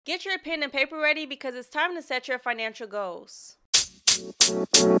Get your pen and paper ready because it's time to set your financial goals.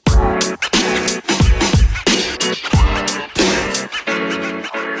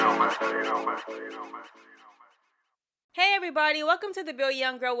 Hey everybody, welcome to the Build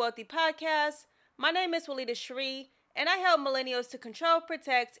Young Grow Wealthy podcast. My name is Walida Shree, and I help millennials to control,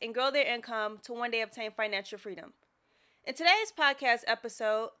 protect, and grow their income to one day obtain financial freedom. In today's podcast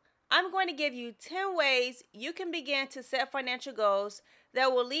episode, I'm going to give you 10 ways you can begin to set financial goals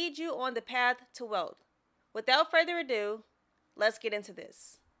that will lead you on the path to wealth. Without further ado, let's get into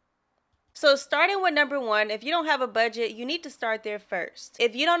this. So starting with number one, if you don't have a budget, you need to start there first.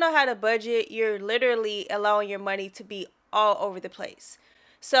 If you don't know how to budget, you're literally allowing your money to be all over the place.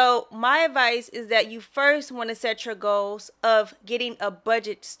 So my advice is that you first want to set your goals of getting a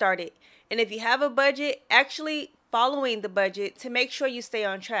budget started. And if you have a budget, actually following the budget to make sure you stay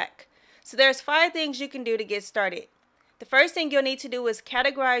on track. So there's 5 things you can do to get started. The first thing you'll need to do is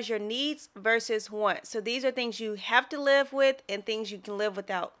categorize your needs versus wants. So these are things you have to live with and things you can live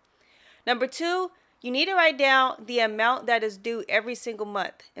without. Number 2, you need to write down the amount that is due every single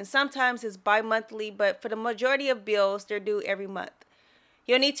month. And sometimes it's bi-monthly, but for the majority of bills, they're due every month.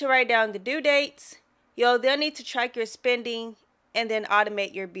 You'll need to write down the due dates. You'll then need to track your spending and then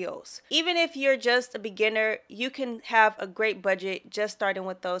automate your bills. Even if you're just a beginner, you can have a great budget just starting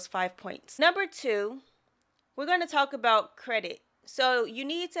with those 5 points. Number 2, we're going to talk about credit. So you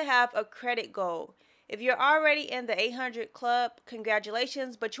need to have a credit goal. If you're already in the 800 club,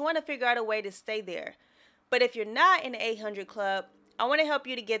 congratulations, but you want to figure out a way to stay there. But if you're not in the 800 club, I want to help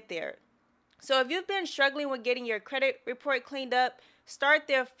you to get there. So if you've been struggling with getting your credit report cleaned up, start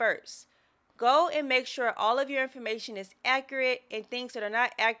there first. Go and make sure all of your information is accurate, and things that are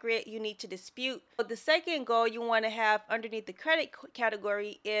not accurate you need to dispute. But the second goal you want to have underneath the credit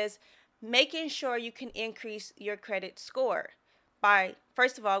category is making sure you can increase your credit score by,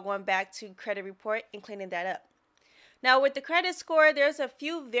 first of all, going back to credit report and cleaning that up. Now with the credit score, there's a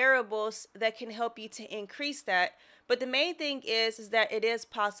few variables that can help you to increase that, but the main thing is that it is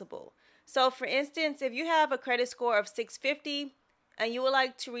possible. So for instance, if you have a credit score of 650 and you would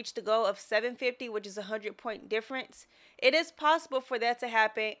like to reach the goal of 750, which is a 100-point difference, it is possible for that to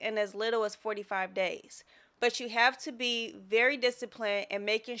happen in as little as 45 days. But you have to be very disciplined and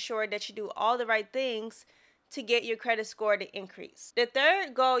making sure that you do all the right things to get your credit score to increase. The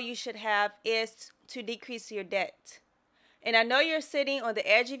third goal you should have is to decrease your debt. And I know you're sitting on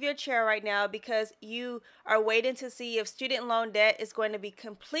the edge of your chair right now because you are waiting to see if student loan debt is going to be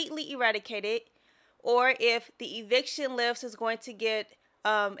completely eradicated, or if the eviction list is going to get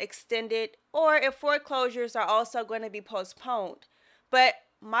extended, or if foreclosures are also going to be postponed. But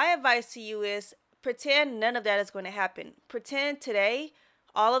my advice to you is pretend none of that is going to happen. Pretend today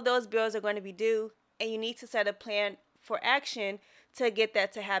all of those bills are going to be due, and you need to set a plan for action to get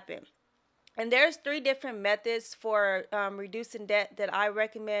that to happen. And there's 3 different methods for reducing debt that I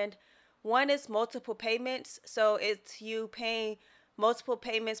recommend. One is multiple payments. So it's you paying multiple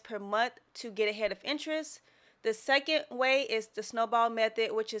payments per month to get ahead of interest. The second way is the snowball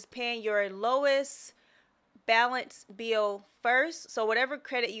method, which is paying your lowest balance bill first. So whatever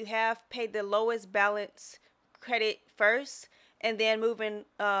credit you have, pay the lowest balance credit first, and then moving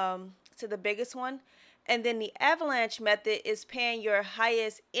to the biggest one. And then the avalanche method is paying your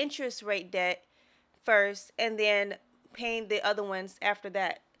highest interest rate debt first and then paying the other ones after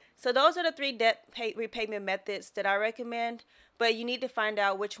that. So those are the 3 debt repayment methods that I recommend, but you need to find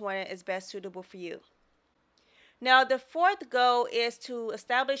out which one is best suitable for you. Now, the 4th goal is to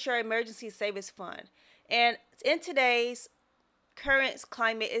establish your emergency savings fund. And in today's current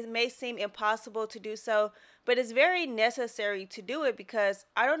climate, it may seem impossible to do so, but it's very necessary to do it because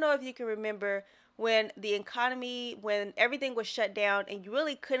I don't know if you can remember when the economy, when everything was shut down and you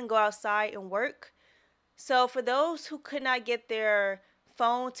really couldn't go outside and work. So for those who could not get their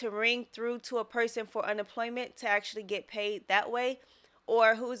phone to ring through to a person for unemployment to actually get paid that way,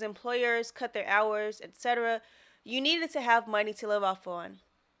 or whose employers cut their hours, etc., you needed to have money to live off on.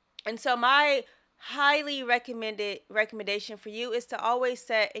 And so my highly recommendation for you is to always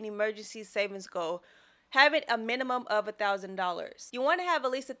set an emergency savings goal. Have it a minimum of $1,000. You want to have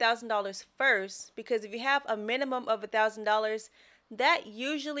at least $1,000 first, because if you have a minimum of $1,000, that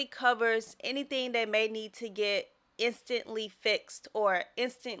usually covers anything that may need to get instantly fixed or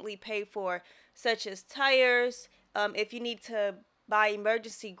instantly paid for, such as tires, if you need to buy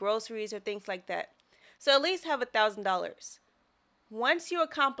emergency groceries or things like that. So at least have $1,000. Once you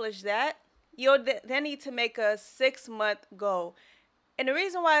accomplish that, you'll then need to make a 6-month goal. And the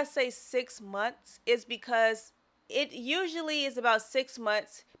reason why I say 6 months is because it usually is about 6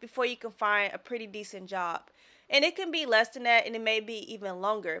 months before you can find a pretty decent job. And it can be less than that, and it may be even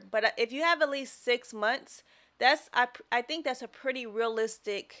longer. But if you have at least 6 months, I think that's a pretty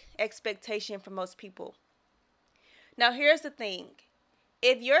realistic expectation for most people. Now, here's the thing.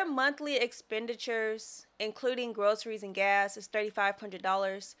 If your monthly expenditures, including groceries and gas, is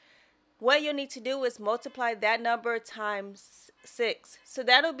 $3,500, what you'll need to do is multiply that number times 6. So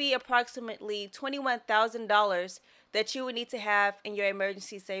that'll be approximately $21,000 that you would need to have in your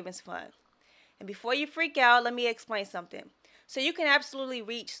emergency savings fund. And before you freak out, let me explain something. So you can absolutely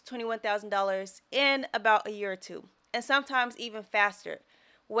reach $21,000 in about a year or two, and sometimes even faster.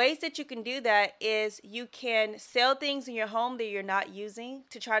 Ways that you can do that is you can sell things in your home that you're not using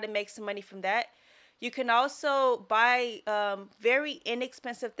to try to make some money from that. You can also buy very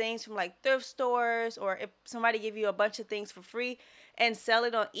inexpensive things from like thrift stores, or if somebody give you a bunch of things for free and sell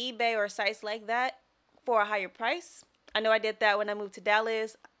it on eBay or sites like that for a higher price. I know I did that when I moved to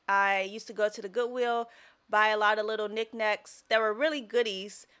Dallas. I used to go to the Goodwill, buy a lot of little knickknacks that were really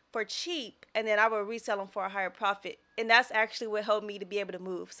goodies for cheap, and then I would resell them for a higher profit. And that's actually what helped me to be able to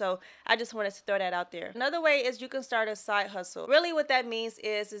move. So I just wanted to throw that out there. Another way is you can start a side hustle. Really what that means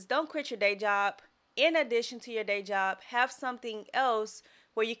is don't quit your day job. In addition to your day job, have something else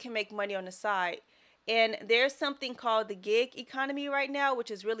where you can make money on the side. And there's something called the gig economy right now,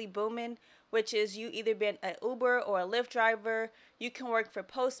 which is really booming, which is you either been an Uber or a Lyft driver. You can work for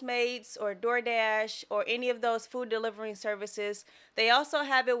Postmates or DoorDash or any of those food delivering services. They also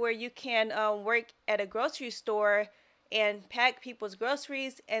have it where you can work at a grocery store and pack people's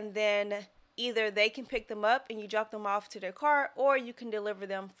groceries, and then either they can pick them up and you drop them off to their car, or you can deliver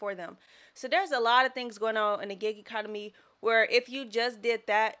them for them. So there's a lot of things going on in the gig economy where if you just did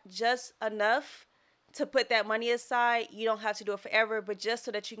that just enough to put that money aside, you don't have to do it forever, but just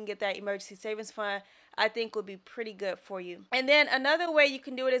so that you can get that emergency savings fund, I think would be pretty good for you. And then another way you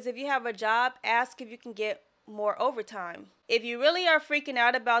can do it is if you have a job, ask if you can get more overtime. If you really are freaking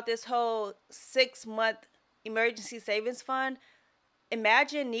out about this whole 6-month emergency savings fund,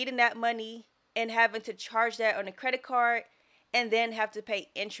 imagine needing that money and having to charge that on a credit card and then have to pay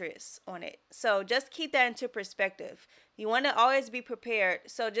interest on it. So just keep that into perspective. You want to always be prepared.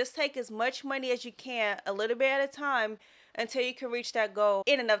 So just take as much money as you can, a little bit at a time, until you can reach that goal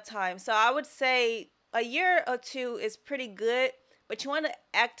in enough time. So I would say a year or two is pretty good, but you want to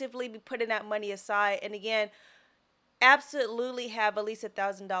actively be putting that money aside. And again, absolutely have at least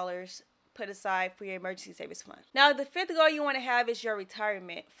 $1,000 put aside for your emergency savings fund. Now, the fifth goal you want to have is your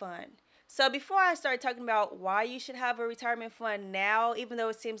retirement fund. So before I start talking about why you should have a retirement fund now, even though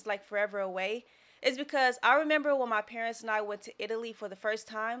it seems like forever away, is because I remember when my parents and I went to Italy for the first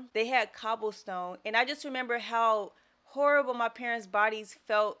time, they had cobblestone. And I just remember how horrible my parents' bodies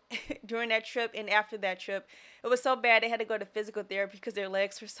felt during that trip and after that trip. It was so bad they had to go to physical therapy because their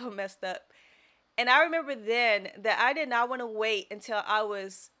legs were so messed up. And I remember then that I did not want to wait until I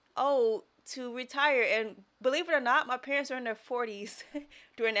was old to retire. And believe it or not, my parents were in their 40s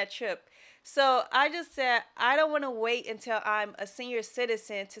during that trip. So I just said, I don't want to wait until I'm a senior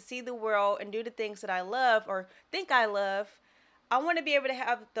citizen to see the world and do the things that I love or think I love. I want to be able to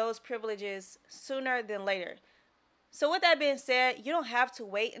have those privileges sooner than later. So with that being said, you don't have to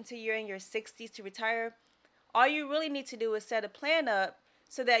wait until you're in your 60s to retire. All you really need to do is set a plan up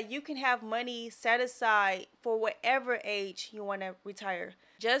so that you can have money set aside for whatever age you want to retire.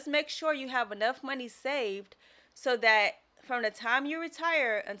 Just make sure you have enough money saved so that from the time you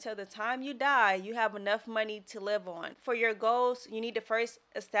retire until the time you die, you have enough money to live on. For your goals, you need to first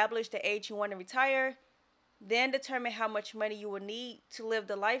establish the age you want to retire, then determine how much money you will need to live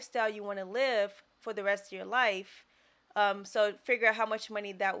the lifestyle you want to live for the rest of your life. So figure out how much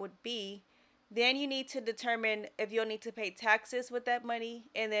money that would be. Then you need to determine if you'll need to pay taxes with that money,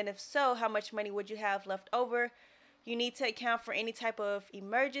 and then if so, how much money would you have left over. You need to account for any type of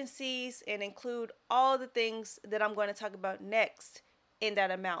emergencies and include all the things that I'm going to talk about next in that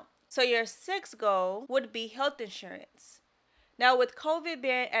amount. So your sixth goal would be health insurance. Now, with COVID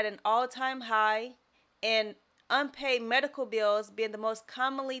being at an all-time high and unpaid medical bills being the most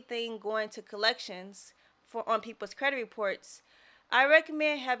commonly thing going to collections on people's credit reports, I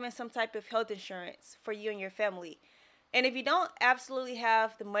recommend having some type of health insurance for you and your family. And if you don't absolutely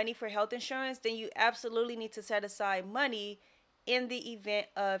have the money for health insurance, then you absolutely need to set aside money in the event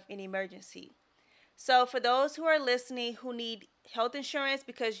of an emergency. So for those who are listening who need health insurance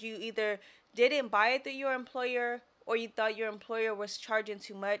because you either didn't buy it through your employer or you thought your employer was charging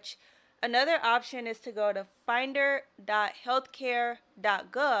too much, another option is to go to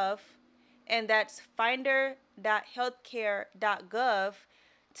finder.healthcare.gov, and that's finder.healthcare.gov,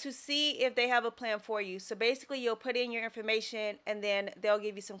 to see if they have a plan for you. So basically, you'll put in your information and then they'll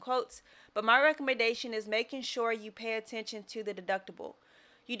give you some quotes. But my recommendation is making sure you pay attention to the deductible.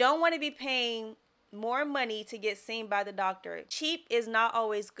 You don't want to be paying more money to get seen by the doctor. Cheap is not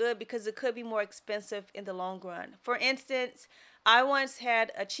always good because it could be more expensive in the long run. For instance, I once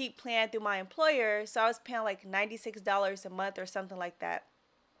had a cheap plan through my employer, so I was paying like $96 a month or something like that.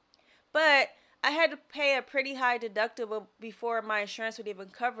 But I had to pay a pretty high deductible before my insurance would even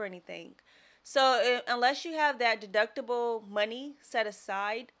cover anything. So unless you have that deductible money set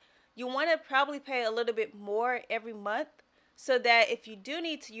aside, you want to probably pay a little bit more every month so that if you do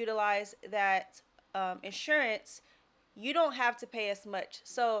need to utilize that insurance, you don't have to pay as much.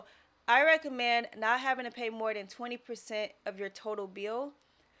 So I recommend not having to pay more than 20% of your total bill.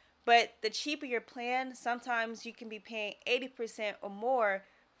 But the cheaper your plan, sometimes you can be paying 80% or more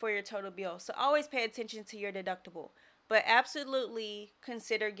for your total bill. So always pay attention to your deductible. But absolutely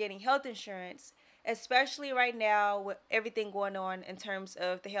consider getting health insurance, especially right now with everything going on in terms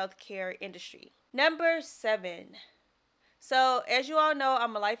of the healthcare industry. Number 7. So as you all know,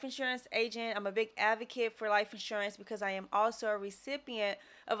 I'm a life insurance agent. I'm a big advocate for life insurance because I am also a recipient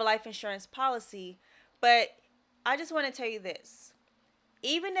of a life insurance policy. But I just want to tell you this.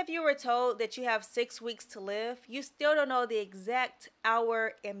 Even if you were told that you have 6 weeks to live, you still don't know the exact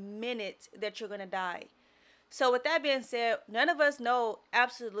hour and minute that you're going to die. So with that being said, none of us know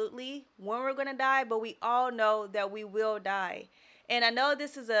absolutely when we're going to die, but we all know that we will die. And I know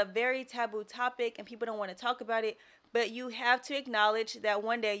this is a very taboo topic and people don't want to talk about it, but you have to acknowledge that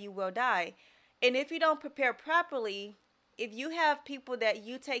one day you will die. And if you don't prepare properly, if you have people that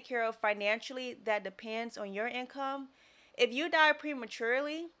you take care of financially that depends on your income, if you die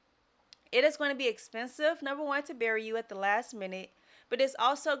prematurely, it is going to be expensive, number one, to bury you at the last minute, but it's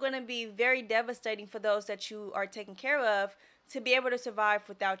also going to be very devastating for those that you are taking care of to be able to survive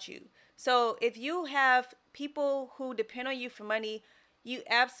without you. So if you have people who depend on you for money, you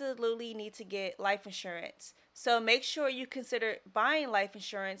absolutely need to get life insurance. So make sure you consider buying life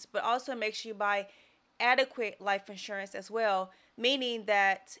insurance, but also make sure you buy adequate life insurance as well, meaning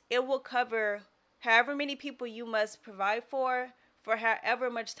that it will cover however many people you must provide for however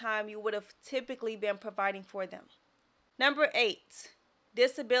much time you would have typically been providing for them. Number 8,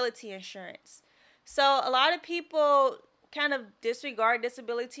 disability insurance. So a lot of people kind of disregard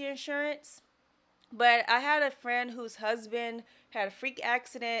disability insurance, but I had a friend whose husband had a freak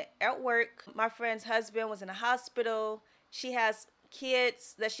accident at work. My friend's husband was in a hospital. She has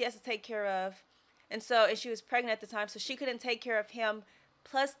kids that she has to take care of. And she was pregnant at the time, so she couldn't take care of him,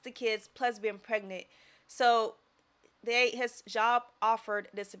 plus the kids, plus being pregnant. So his job offered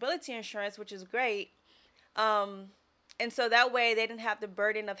disability insurance, which is great. And so that way they didn't have the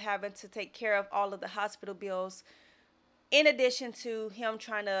burden of having to take care of all of the hospital bills, in addition to him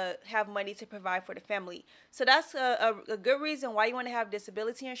trying to have money to provide for the family. So that's a good reason why you want to have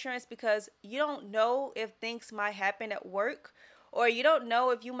disability insurance, because you don't know if things might happen at work, or you don't know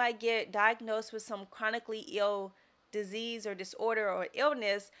if you might get diagnosed with some chronically ill disease or disorder or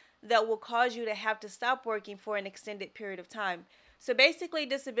illness that will cause you to have to stop working for an extended period of time. So basically,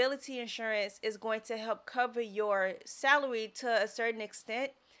 disability insurance is going to help cover your salary to a certain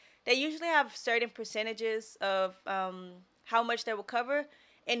extent. They usually have certain percentages of how much they will cover,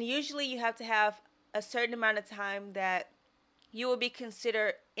 and usually you have to have a certain amount of time that you will be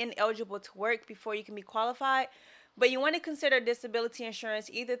considered ineligible to work before you can be qualified. But you want to consider disability insurance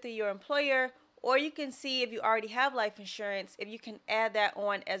either through your employer, or you can see if you already have life insurance, if you can add that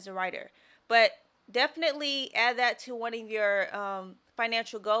on as a rider. But definitely add that to one of your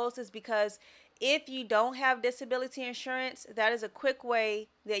financial goals, is because if you don't have disability insurance, that is a quick way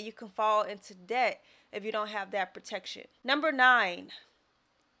that you can fall into debt if you don't have that protection. Number 9,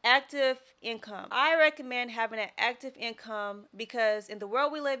 active income. I recommend having an active income because in the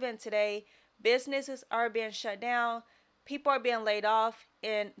world we live in today, businesses are being shut down, people are being laid off,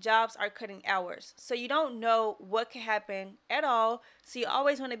 and jobs are cutting hours. So you don't know what can happen at all, so you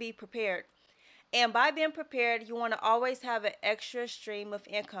always want to be prepared. And by being prepared, you want to always have an extra stream of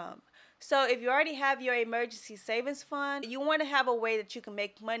income. So if you already have your emergency savings fund, you want to have a way that you can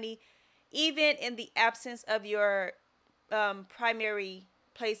make money even in the absence of your primary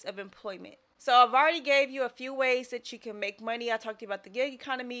place of employment. So I've already gave you a few ways that you can make money. I talked to you about the gig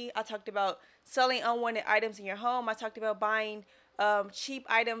economy. I talked about selling unwanted items in your home. I talked about buying cheap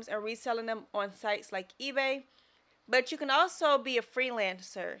items and reselling them on sites like eBay. But you can also be a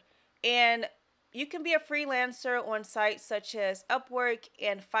freelancer. And you can be a freelancer on sites such as Upwork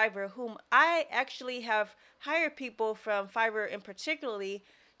and Fiverr, whom I actually have hired people from Fiverr in particularly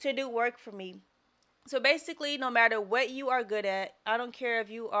to do work for me. So basically, no matter what you are good at, I don't care if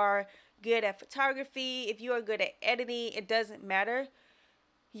you are good at photography, if you are good at editing, it doesn't matter.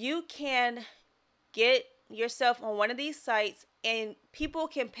 You can get yourself on one of these sites and people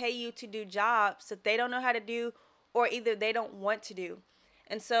can pay you to do jobs that they don't know how to do or either they don't want to do.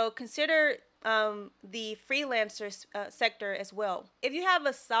 And so consider the freelancer sector as well. If you have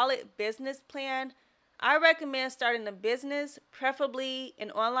a solid business plan, I recommend starting a business, preferably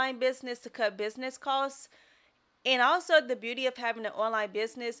an online business to cut business costs. And also, the beauty of having an online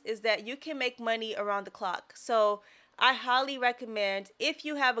business is that you can make money around the clock. So, I highly recommend, if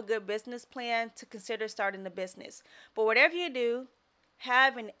you have a good business plan, to consider starting a business. But whatever you do,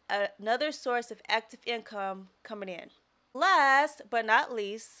 have another source of active income coming in. Last but not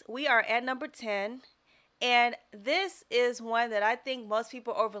least, we are at number 10. And this is one that I think most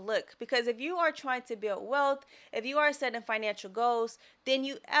people overlook, because if you are trying to build wealth, if you are setting financial goals, then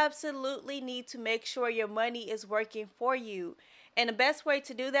you absolutely need to make sure your money is working for you. And the best way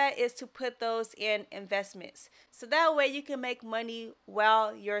to do that is to put those in investments. So that way you can make money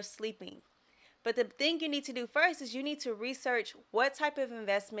while you're sleeping. But the thing you need to do first is you need to research what type of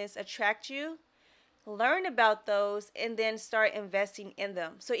investments attract you, learn about those, and then start investing in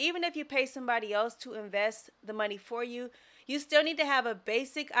them. So even if you pay somebody else to invest the money for you, you still need to have a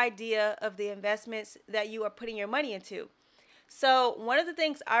basic idea of the investments that you are putting your money into. So one of the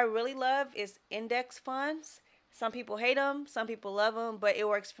things I really love is index funds. Some people hate them, some people love them, but it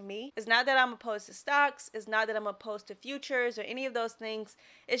works for me. It's not that I'm opposed to stocks. It's not that I'm opposed to futures or any of those things.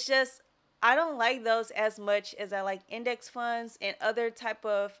 It's just I don't like those as much as I like index funds and other type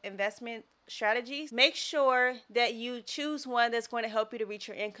of investment strategies. Make sure that you choose one that's going to help you to reach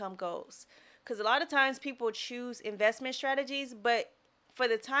your income goals. Because a lot of times people choose investment strategies, but for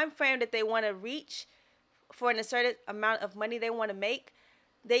the time frame that they want to reach, for an certain amount of money they want to make,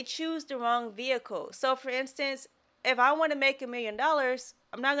 they choose the wrong vehicle. So for instance, if I want to make $1 million,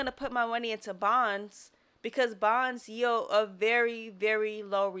 I'm not going to put my money into bonds because bonds yield a very, very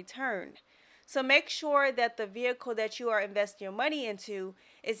low return. So make sure that the vehicle that you are investing your money into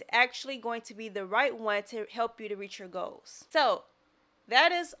is actually going to be the right one to help you to reach your goals. So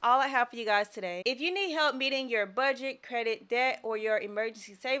that is all I have for you guys today. If you need help meeting your budget, credit, debt, or your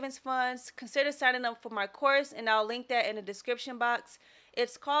emergency savings funds, consider signing up for my course, and I'll link that in the description box.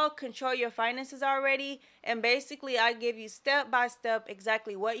 It's called Control Your Finances Already, and basically I give you step by step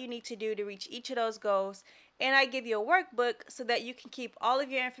exactly what you need to do to reach each of those goals. And I give you a workbook so that you can keep all of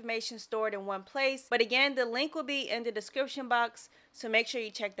your information stored in one place. But again, the link will be in the description box, so make sure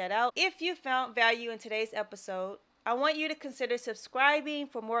you check that out. If you found value in today's episode, I want you to consider subscribing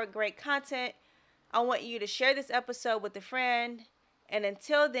for more great content. I want you to share this episode with a friend. And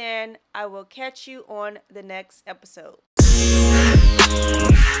until then, I will catch you on the next episode.